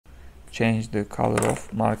change the color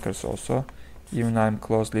of markers also. Even I'm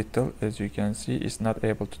close little, as you can see, it's not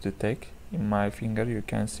able to detect. In my finger you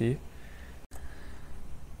can see.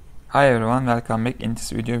 Hi everyone, welcome back. In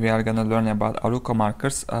this video we are gonna learn about Aruco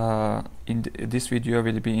markers. This video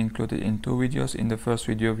will be included in two videos. In the first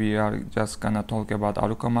video we are just gonna talk about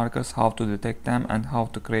Aruco markers, how to detect them and how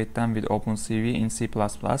to create them with OpenCV in C++.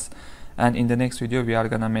 And in the next video we are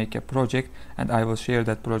gonna make a project and I will share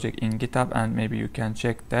that project in GitHub, and maybe you can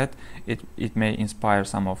check that. It may inspire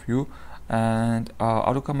some of you. And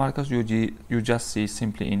Aruco markers you just see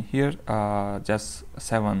simply in here, just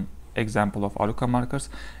 7 example of Aruco markers.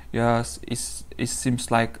 Yes, it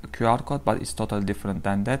seems like a QR code, but it's totally different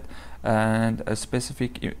than that. And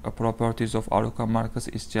specific properties of Aruco markers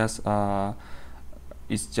is just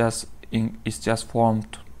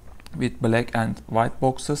formed with black and white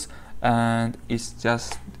boxes, and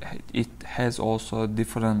it has also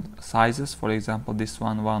different sizes. For example, this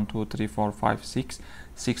one 1 2 3 4 5 6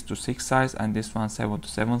 to 6 size, and this one 7 to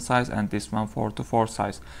 7 size, and this one 4 to 4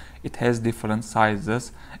 size. It has different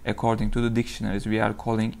sizes according to the dictionaries. We are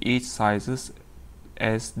calling each sizes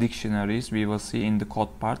as dictionaries. We will see in the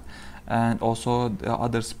code part. And also the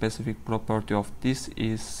other specific property of this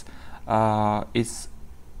is it's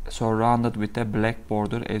surrounded with a black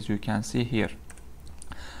border, as you can see here.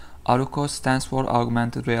 Aruco stands for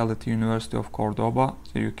Augmented Reality University of Cordoba.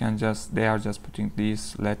 So you can they are just putting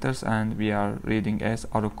these letters, and we are reading as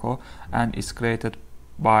Aruco, and it's created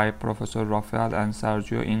by Professor Rafael and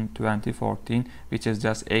Sergio in 2014, which is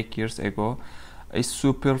just 8 years ago. It's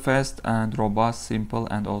super fast and robust, simple,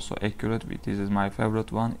 and also accurate. This is my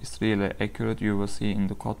favorite one. It's really accurate. You will see in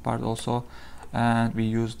the code part also. And we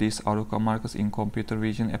use these Aruco markers in computer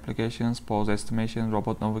vision applications, pose estimation,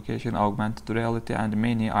 robot navigation, augmented reality, and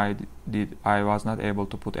many. I was not able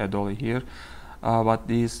to put a dolly here, but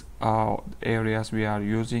these areas we are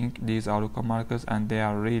using these Aruco markers, and they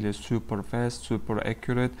are really super fast, super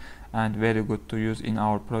accurate, and very good to use in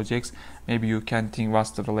our projects. Maybe you can think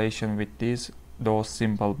what's the relation with those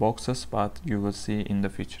simple boxes, but you will see in the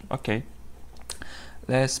future. Okay,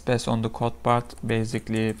 let's pass on the code part.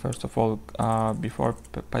 Basically, first of all, before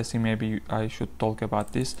passing, maybe I should talk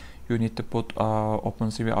about this. You need to put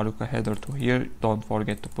OpenCV Aruco header to here. Don't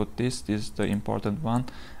forget to put this. This is the important one.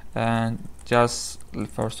 And just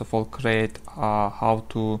first of all create how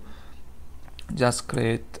to just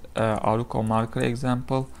create Aruco marker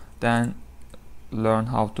example, then learn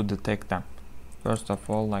how to detect them. First of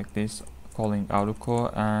all, like this, calling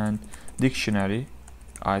Aruco and dictionary.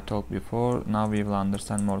 I talked before. Now we will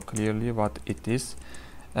understand more clearly what it is.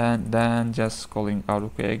 And then just calling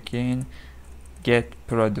Aruco again, get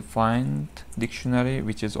predefined dictionary,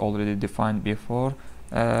 which is already defined before,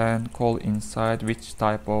 and call inside which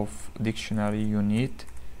type of dictionary you need.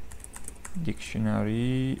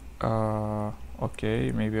 Dictionary,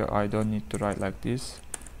 okay, maybe I don't need to write like this.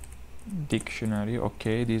 Dictionary,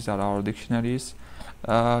 okay, these are our dictionaries.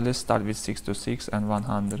 Let's start with 626 and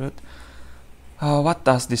 100. What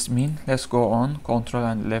does this mean? Let's go on, control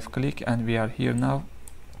and left click, and we are here now.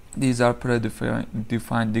 These are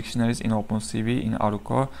predefined dictionaries in OpenCV in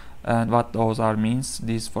Aruco, and what those are means.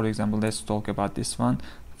 These, for example, let's talk about this one.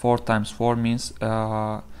 4 times 4 means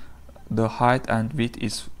the height and width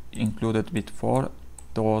is included with 4.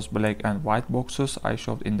 Those black and white boxes I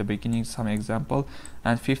showed in the beginning some example,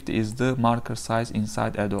 and 50 is the marker size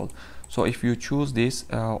inside adult. So if you choose this,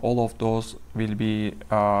 all of those will be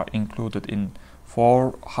included in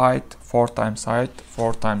 4 height, 4 times height,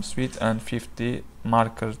 4 times width, and 50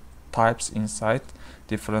 marker types inside,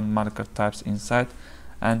 different marker types inside.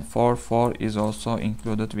 And 4 is also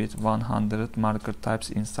included with 100 marker types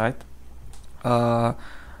inside.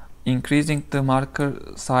 Increasing the marker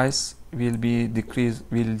size will decrease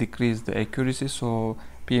the accuracy, so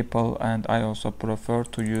people and I also prefer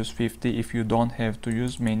to use 50 if you don't have to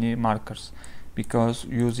use many markers, because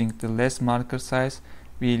using the less marker size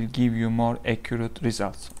will give you more accurate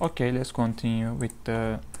results. Okay, let's continue with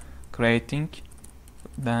the creating.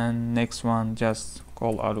 Then next one, just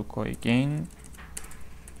call Aruco again,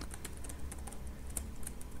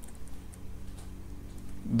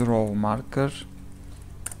 draw marker,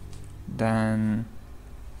 then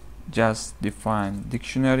just define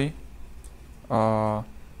dictionary.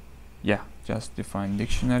 Just define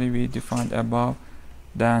dictionary we defined above.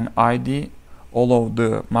 Then ID, all of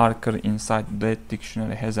the marker inside that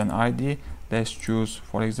dictionary has an ID. Let's choose,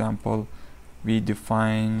 for example, we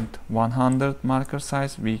defined 100 marker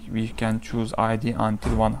size. We can choose ID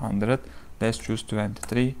until 100. Let's choose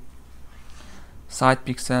 23. Side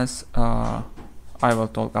pixels, I will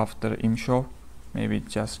talk after imshow. Maybe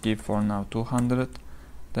just give for now 200.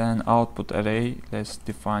 Then output array, let's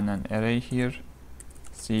define an array here,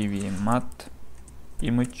 cvmat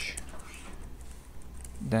image,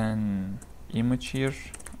 then image here.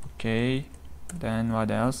 Okay, then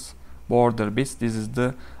what else? Border bits. This is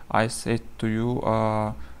the, I said to you,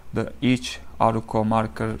 the each Aruco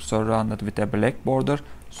marker surrounded with a black border,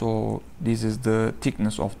 so this is the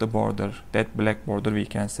thickness of the border, that black border we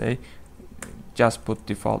can say. Just put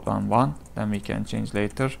default on 1, then we can change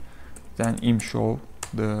later. Then im show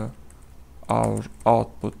our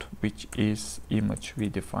output, which is image we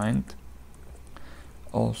defined.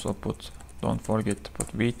 Also put, don't forget to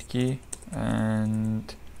put with key,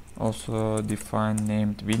 and also define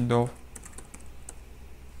named window,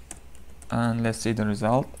 and let's see the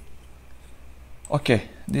result. Okay,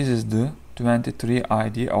 this is the 23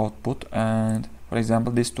 ID output, and for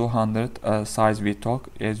example this 200 size we talk,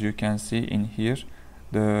 as you can see in here,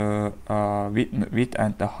 the width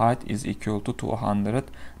and the height is equal to 200.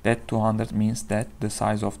 That 200 means that the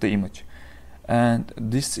size of the image, and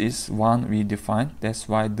this is one we defined, that's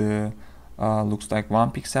why the looks like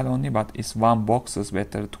 1 pixel only, but it's 1 box is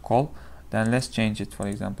better to call. Then let's change it, for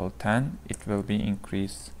example 10, it will be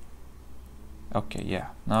increased. Okay, yeah,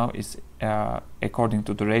 now it's according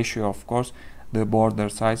to the ratio, of course, the border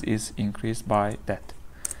size is increased by that.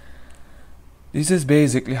 This is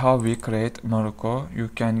basically how we create Aruco. You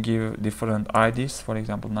can give different IDs, for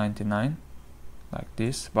example 99, like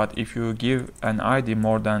this, but if you give an ID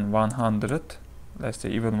more than 100, let's say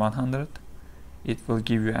even 100, it will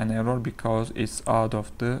give you an error because it's out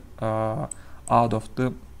of the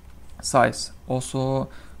size. Also,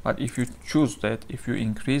 but if you choose that, if you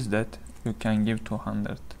increase that, you can give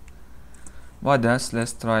 200. What else?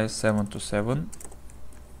 Let's try 7 to 7.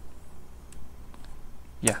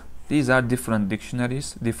 Yeah, these are different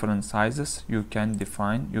dictionaries, different sizes you can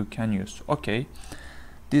define, you can use. Okay,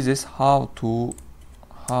 this is how to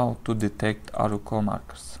detect Aruco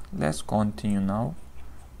markers. Let's continue now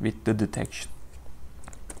with the detection.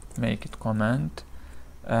 Make it comment,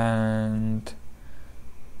 and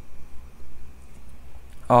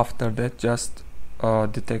after that just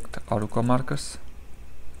detect Aruco markers.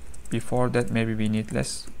 Before that, maybe we need,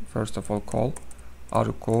 let's first of all call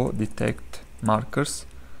Aruco detect markers.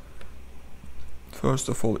 First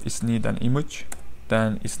of all, it's need an image,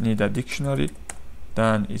 then it's need a dictionary,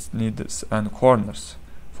 then it's needs and corners.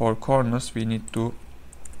 For corners we need to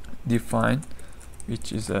define,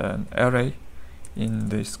 which is an array in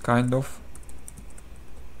this kind of,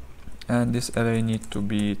 and this array need to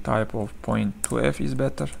be type of .2f is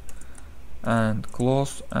better, and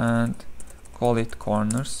close, and call it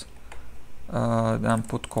corners. Then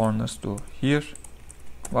put corners to here.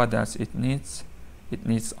 What else it needs? It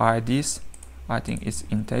needs IDs. I think it's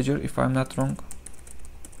integer if I'm not wrong.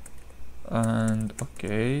 And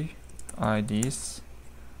okay, IDs,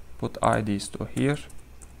 put IDs to here.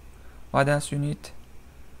 What else you need?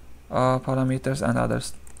 Parameters and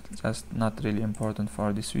others, just not really important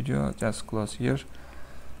for this video, just close here.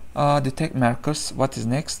 Detect markers. What is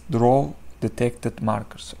next? Draw detected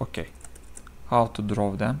markers. Okay, how to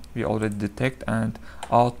draw them? We already detect, and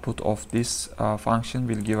output of this function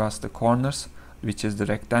will give us the corners, which is the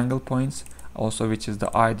rectangle points, also which is the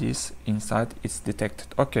IDs inside it's detected.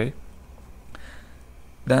 Okay,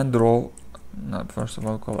 then draw. Now first of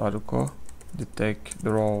all call Aruco detect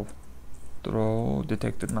draw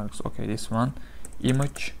detected marks. Okay, this one.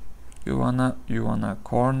 Image, you wanna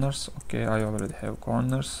corners. Okay, I already have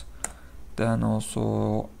corners. Then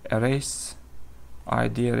also arrays,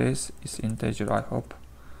 ID arrays is integer, I hope.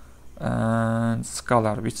 And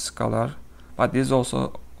scalar, which scalar? But this is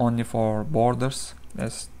also only for borders.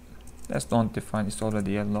 Let's don't define, it's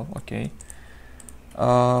already yellow. Okay.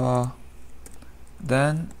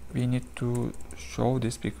 Then we need to show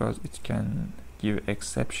this because it can give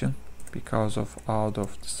exception because of out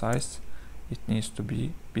of the size. It needs to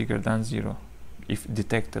be bigger than 0 if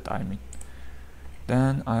detected, I mean.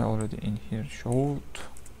 Then I already in here showed.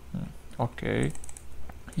 Okay,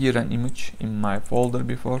 here an image in my folder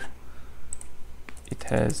before. It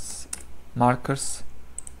has markers,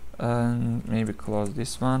 and maybe close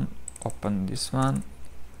this one, open this one,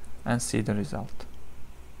 and see the result.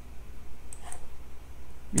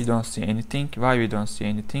 We don't see anything. Why we don't see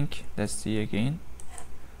anything? Let's see again.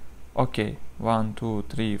 Okay, 1 2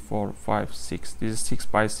 3 4 5 6. This is 6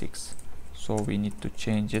 by 6, so we need to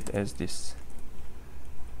change it as this.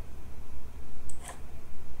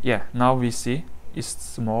 Yeah, now we see it's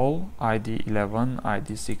small, ID 11,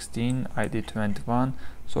 ID 16, ID 21,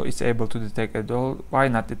 so it's able to detect it all. Why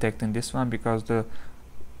not detecting this one? Because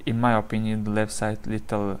in my opinion, the left side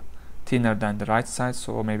little thinner than the right side,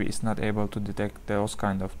 so maybe it's not able to detect those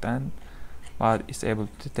kind of then. but it's able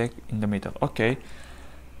to detect in the middle. Okay,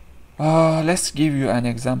 let's give you an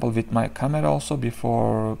example with my camera also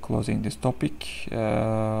before closing this topic.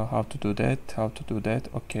 How to do that.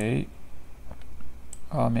 Okay,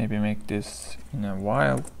 maybe make this in a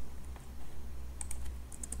while.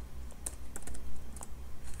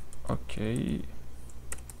 Okay,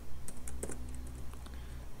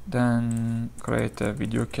 then create a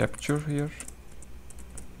video capture here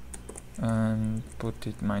and put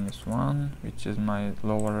it -1, which is my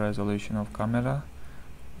lower resolution of camera,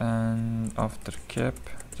 and after cap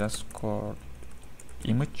just call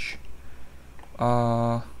image.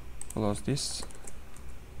 Close this.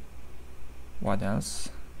 What else?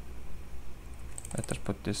 Better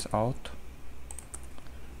put this out.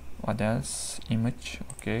 What else? Image.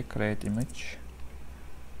 Okay, create image,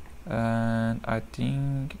 and I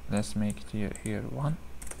think let's make it here 1,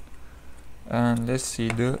 and let's see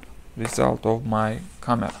the result of my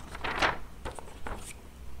camera.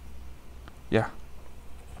 Yeah,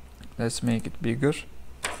 let's make it bigger.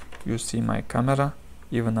 You see my camera,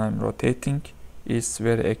 even I'm rotating, is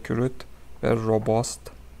very accurate, very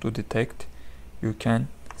robust to detect. You can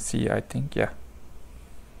see, I think, yeah,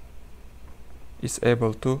 it's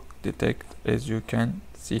able to detect, as you can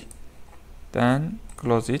see. Then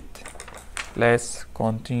close it. Let's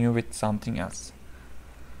continue with something else.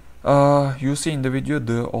 You see in the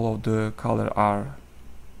video all of the color are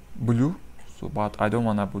blue, so but I don't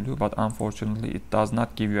want a blue, but unfortunately it does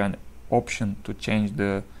not give you an option to change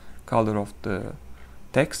the color of the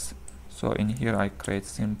text. So in here I create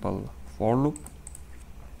simple for loop,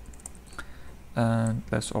 and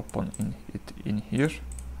let's open it in here.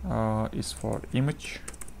 Is for image,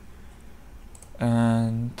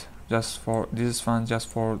 and just for this one, just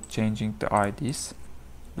for changing the IDs.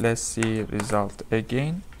 Let's see result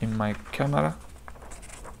again in my camera.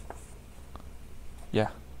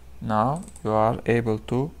 Yeah, now you are able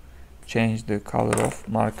to change the color of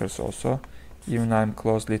markers also. Even I'm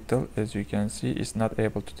close little, as you can see, it's not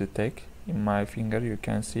able to detect. In my finger you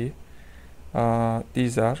can see.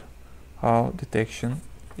 These are how detection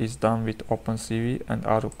is done with OpenCV and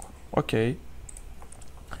Aruco. Okay.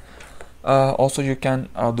 Also you can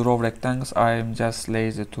draw rectangles. I'm just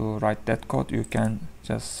lazy to write that code. You can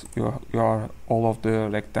just all of the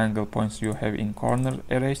rectangle points you have in corner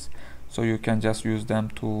erase, so you can just use them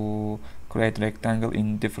to create rectangle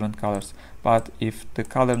in different colors. But if the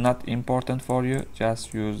color not important for you,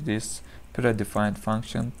 just use this predefined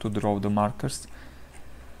function to draw the markers.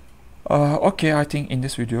 Okay, I think in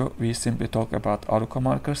this video we simply talk about Aruco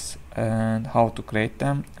markers and how to create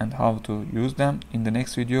them and how to use them. In the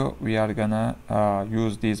next video we are gonna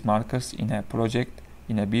use these markers in a project,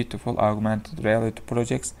 in a beautiful augmented reality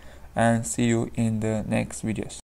projects, and see you in the next videos.